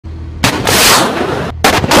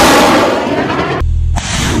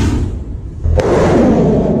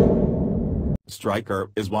Stryker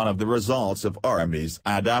is one of the results of Army's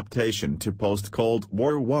adaptation to post-Cold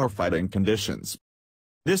War warfighting conditions.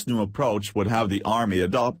 This new approach would have the Army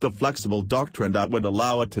adopt a flexible doctrine that would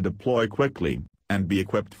allow it to deploy quickly, and be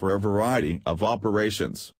equipped for a variety of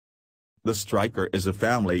operations. The Stryker is a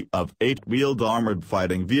family of 8-wheeled armored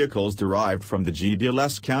fighting vehicles derived from the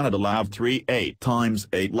GDLS Canada LAV III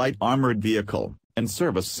 8x8 light armored vehicle, in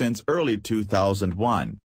service since early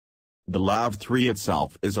 2001. The LAV III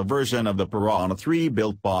itself is a version of the Piranha III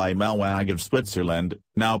built by Mowag of Switzerland,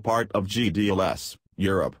 now part of GDLS,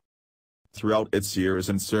 Europe. Throughout its years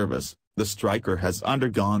in service, the Stryker has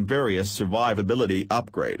undergone various survivability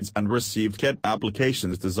upgrades and received kit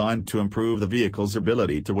applications designed to improve the vehicle's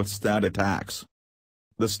ability to withstand attacks.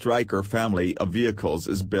 The Stryker family of vehicles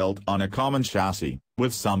is built on a common chassis,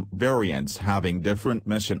 with some variants having different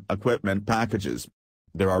mission equipment packages.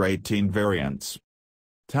 There are 18 variants.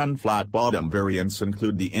 10 flat-bottom variants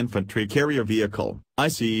include the Infantry Carrier Vehicle,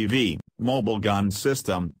 ICV, Mobile Gun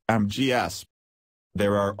System, MGS.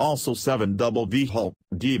 There are also 7 double V-hull,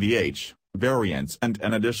 DVH, variants and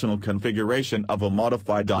an additional configuration of a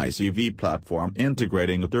modified ICV platform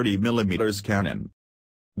integrating a 30mm cannon.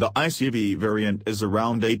 The ICV variant is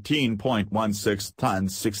around 18.16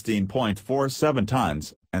 tons, 16.47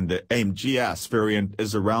 tons, and the MGS variant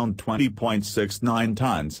is around 20.69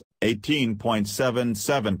 tons,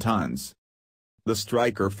 18.77 tons. The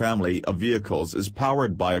Stryker family of vehicles is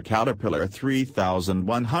powered by a Caterpillar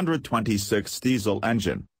 3126 diesel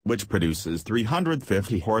engine, which produces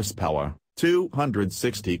 350 horsepower,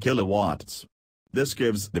 260 kilowatts. This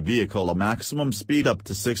gives the vehicle a maximum speed up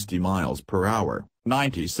to 60 miles per hour,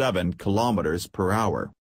 97 kilometers per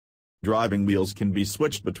hour. Driving wheels can be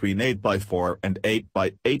switched between 8x4 and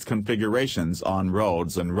 8x8 configurations on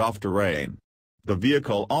roads and rough terrain. The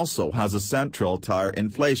vehicle also has a central tire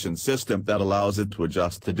inflation system that allows it to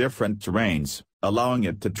adjust to different terrains, allowing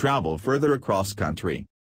it to travel further across country.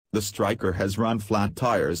 The Stryker has run flat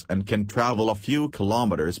tires and can travel a few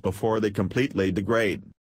kilometers before they completely degrade.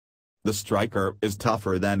 The Stryker is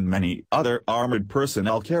tougher than many other armored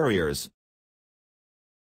personnel carriers,